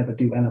otherwise you'd never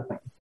do anything.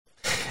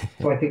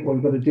 So I think what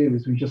we've got to do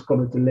is we've just got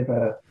to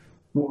deliver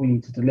what we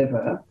need to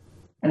deliver.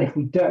 And if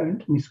we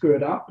don't, we screw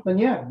it up, then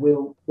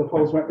the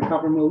polls won't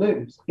recover and we'll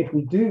lose. If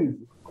we do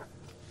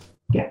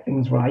get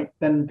things right,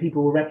 then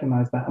people will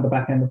recognise that at the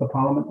back end of the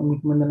parliament and we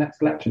can win the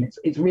next election.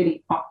 It's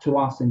really up to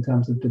us in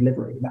terms of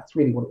delivery. That's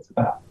really what it's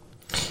about.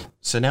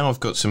 So now I've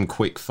got some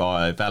quick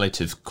fire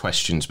evaluative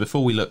questions.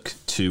 Before we look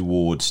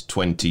towards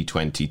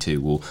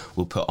 2022,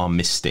 we'll put our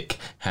mystic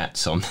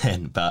hats on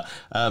then. But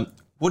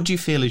what do you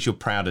feel is your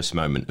proudest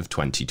moment of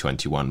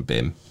 2021,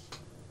 Bim?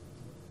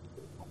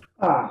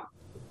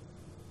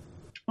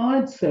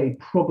 I'd say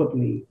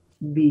probably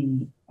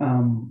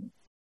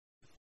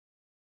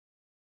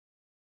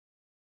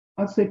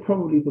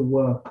the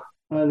work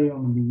early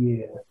on in the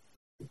year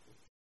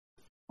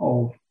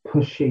of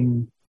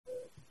pushing.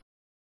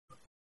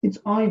 It's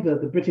either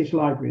the British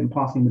Library and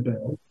passing the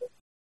bill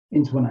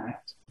into an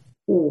act,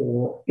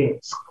 or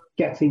it's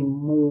getting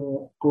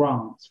more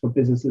grants for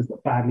businesses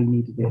that badly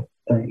needed it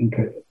in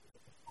COVID.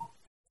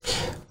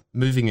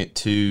 Moving it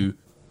to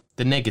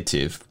the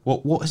negative,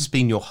 what has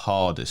been your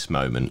hardest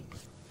moment?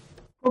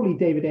 Probably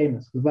David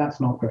Amos, because that's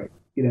not great.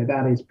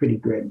 That is pretty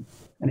grim,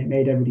 and it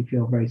made everybody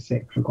feel very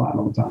sick for quite a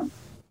long time.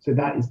 So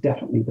that is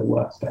definitely the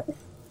worst, I think.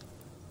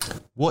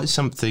 What is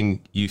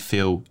something you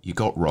feel you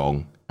got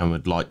wrong and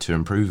would like to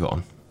improve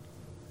on?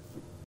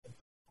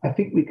 I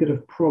think we could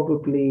have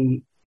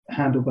probably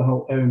handled the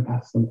whole Owen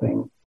Paterson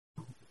thing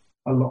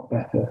a lot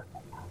better.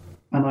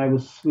 And I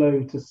was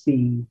slow to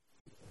see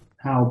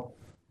how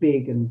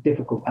big and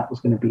difficult that was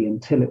going to be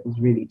until it was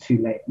really too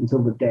late, until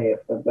the day of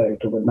the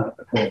vote or the night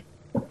before.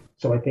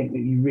 So I think that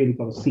you really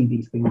got to see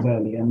these things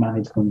early and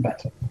manage them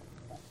better.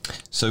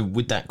 So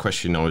with that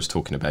question, I was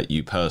talking about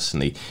you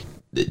personally.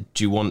 Do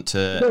you want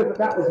to... No, but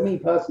that was me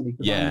personally.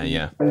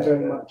 Yeah. I'm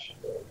very much,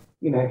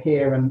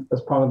 here and as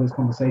part of those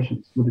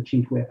conversations with the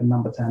chief whip and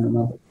number 10 and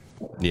others.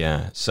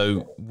 Yeah.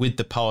 So with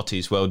the party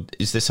as well,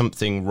 is there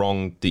something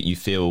wrong that you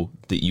feel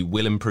that you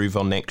will improve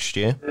on next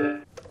year?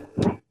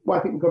 Well,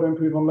 I think we've got to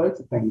improve on loads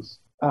of things.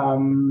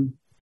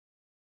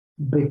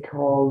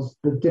 Because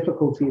the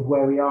difficulty of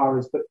where we are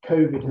is that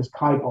COVID has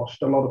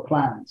kiboshed a lot of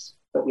plans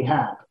that we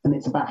had. And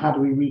it's about how do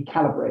we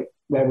recalibrate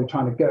where we're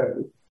trying to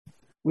go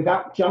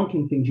without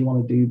junking things you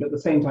want to do, but at the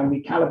same time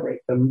recalibrate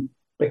them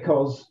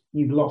because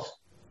you've lost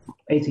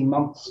 18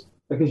 months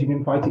because you've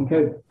been fighting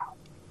COVID.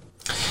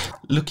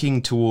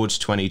 Looking towards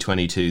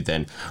 2022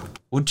 then,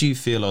 what do you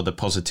feel are the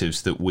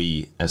positives that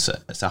we as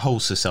a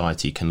whole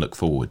society can look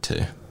forward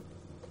to?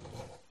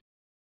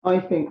 I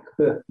think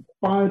that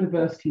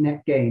biodiversity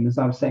net gain, as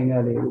I was saying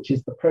earlier, which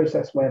is the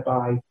process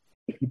whereby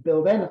if you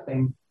build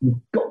anything,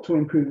 you've got to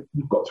improve,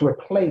 you've got to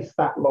replace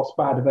that lost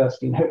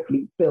biodiversity and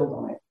hopefully build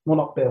on it. Well,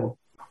 not build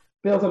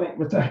on it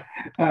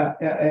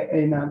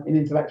in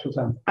intellectual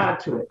terms, add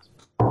to it.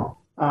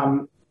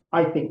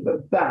 I think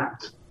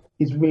that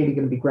is really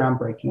going to be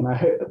groundbreaking. And I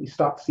hope that we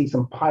start to see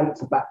some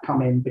pilots of that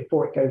come in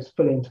before it goes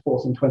fully into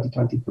force in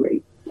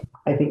 2023.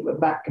 I think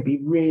that could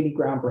be really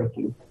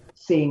groundbreaking,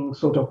 seeing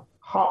sort of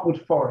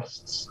heartwood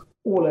forests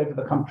all over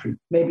the country,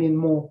 maybe in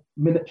more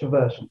miniature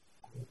version.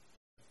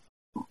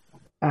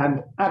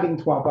 And adding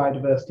to our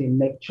biodiversity in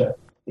nature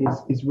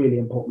is really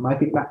important. I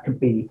think that could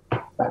be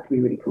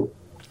really cool.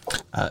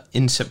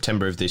 In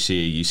September of this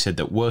year, you said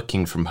that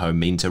working from home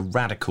means a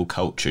radical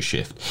culture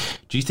shift.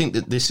 Do you think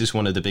that this is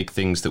one of the big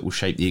things that will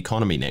shape the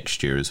economy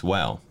next year as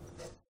well?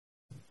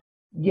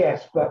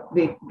 Yes, but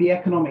the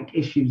economic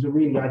issues are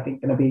really, I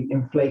think, going to be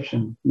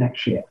inflation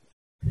next year.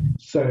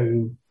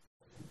 So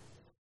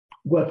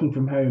working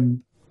from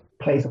home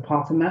plays a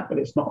part in that, but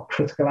it's not a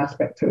critical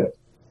aspect to it.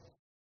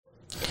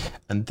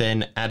 And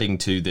then adding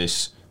to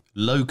this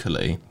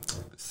locally,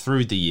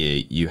 through the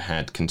year you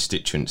had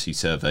constituency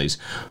surveys.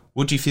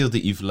 What do you feel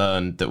that you've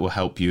learned that will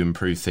help you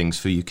improve things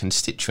for your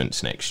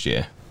constituents next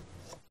year?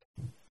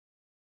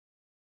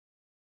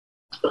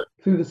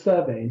 Through the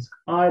surveys,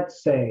 I'd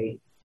say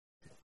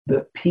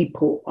that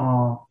people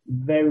are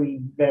very,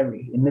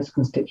 very, in this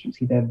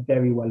constituency, they're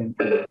very well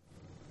informed.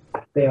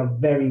 They are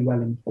very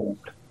well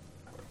informed.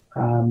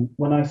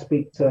 When I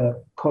speak to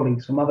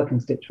colleagues from other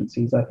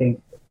constituencies, I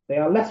think they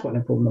are less well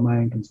informed than my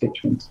own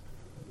constituents.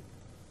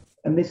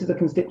 And this is a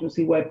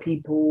constituency where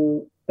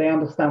people, they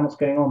understand what's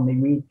going on, they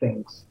read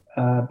things,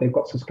 they've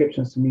got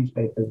subscriptions to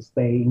newspapers,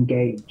 they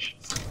engage.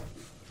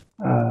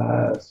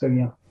 So,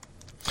 yeah.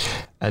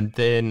 And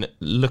then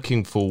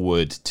looking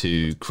forward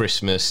to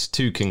Christmas,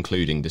 two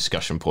concluding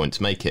discussion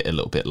points, make it a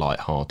little bit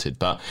lighthearted.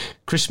 But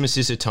Christmas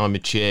is a time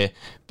of cheer,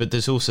 but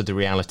there's also the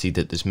reality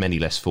that there's many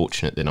less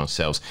fortunate than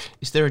ourselves.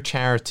 Is there a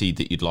charity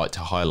that you'd like to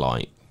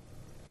highlight?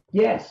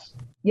 Yes.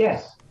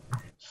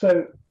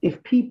 So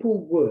if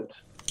people would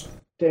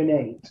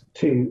donate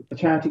to a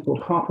charity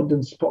called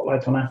Harpenden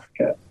Spotlight on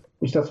Africa,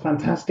 which does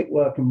fantastic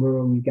work in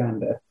rural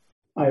Uganda,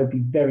 I would be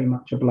very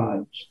much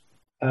obliged.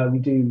 We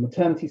do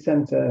maternity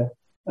centre.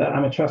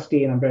 I'm a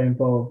trustee and I'm very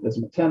involved. There's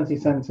a maternity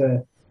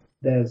centre.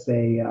 There's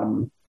a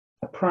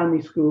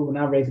primary school. We're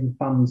now raising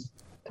funds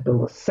to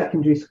build a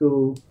secondary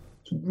school.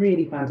 It's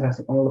really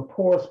fantastic. On all the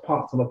poorest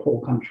parts of a poor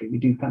country, we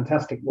do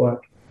fantastic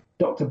work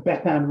Dr.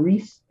 Beth Ann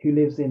Rees, who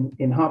lives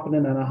in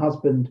Harpenden, and her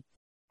husband,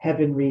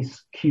 Heaven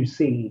Rees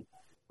QC,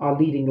 are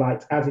leading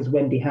lights, as is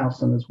Wendy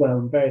Howson as well,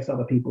 and various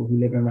other people who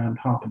live around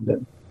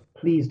Harpenden.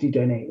 Please do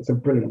donate. It's a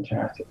brilliant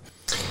charity.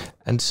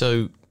 And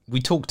so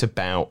we talked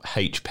about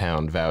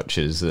H-Pound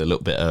vouchers a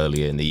little bit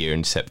earlier in the year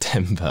in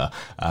September.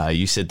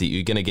 You said that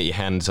you're going to get your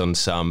hands on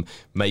some,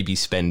 maybe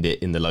spend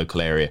it in the local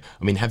area.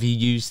 I mean, have you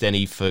used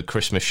any for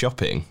Christmas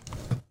shopping?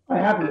 I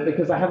haven't,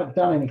 because I haven't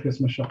done any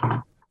Christmas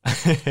shopping,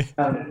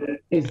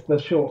 is the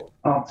short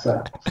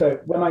answer. So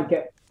when I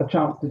get a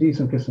chance to do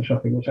some Christmas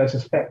shopping, which I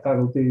suspect I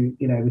will do,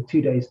 with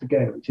 2 days to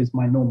go, which is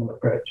my normal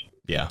approach,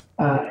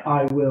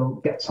 I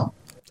will get some.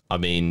 I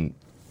mean,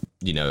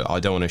 I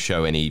don't want to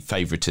show any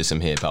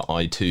favoritism here, but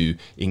I too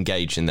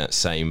engage in that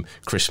same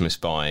Christmas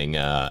buying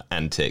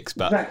antics.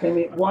 But exactly. I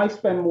mean, why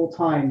spend more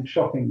time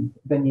shopping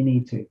than you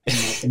need to,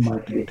 in my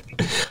view?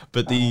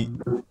 But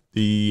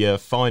the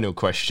final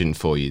question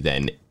for you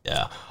then,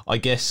 I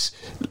guess,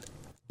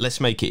 let's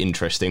make it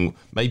interesting.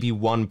 Maybe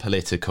one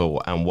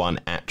political and one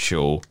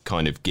actual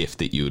kind of gift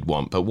that you would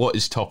want. But what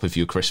is top of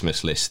your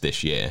Christmas list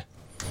this year?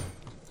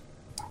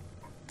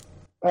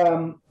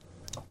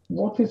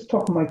 What is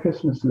top of my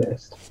Christmas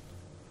list?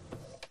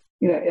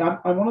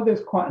 I'm one of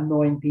those quite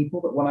annoying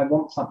people that when I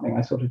want something,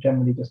 I sort of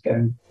generally just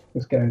go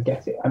and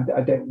get it.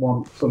 I don't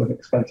want sort of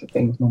expensive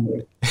things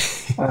normally.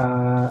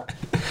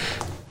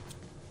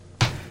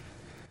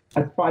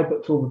 I buy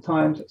books all the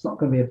time, so it's not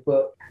going to be a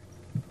book.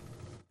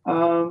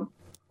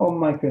 On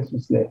my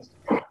Christmas list,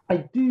 I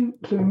do.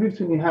 So we moved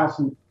to a new house,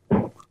 and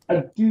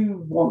I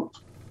do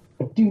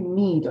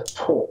need a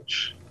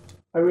torch,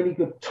 a really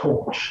good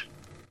torch.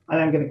 And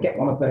I'm going to get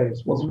one of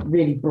those. Wasn't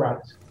really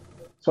bright,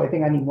 so I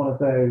think I need one of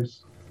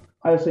those.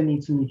 I also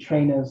need some new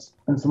trainers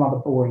and some other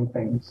boring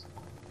things.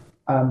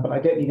 But I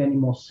don't need any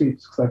more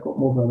suits because I've got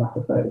more than enough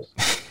of those.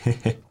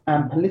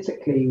 And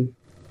politically,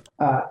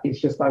 it's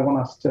just I want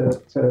us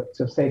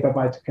to say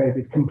bye-bye to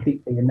COVID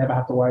completely and never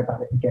have to worry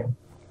about it again.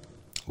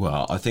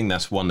 Well, I think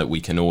that's one that we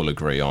can all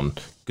agree on.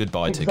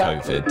 Goodbye to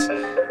COVID.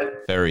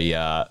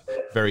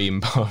 Very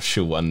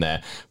impartial one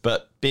there.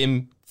 But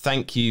Bim,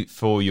 thank you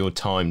for your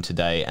time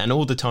today and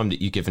all the time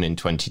that you've given in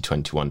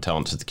 2021 to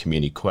answer the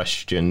community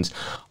questions.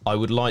 I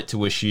would like to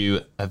wish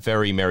you a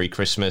very Merry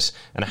Christmas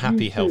and a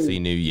happy, healthy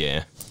New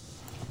Year.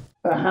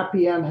 A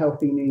happy and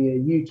healthy New Year.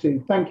 You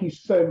too. Thank you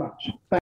so much.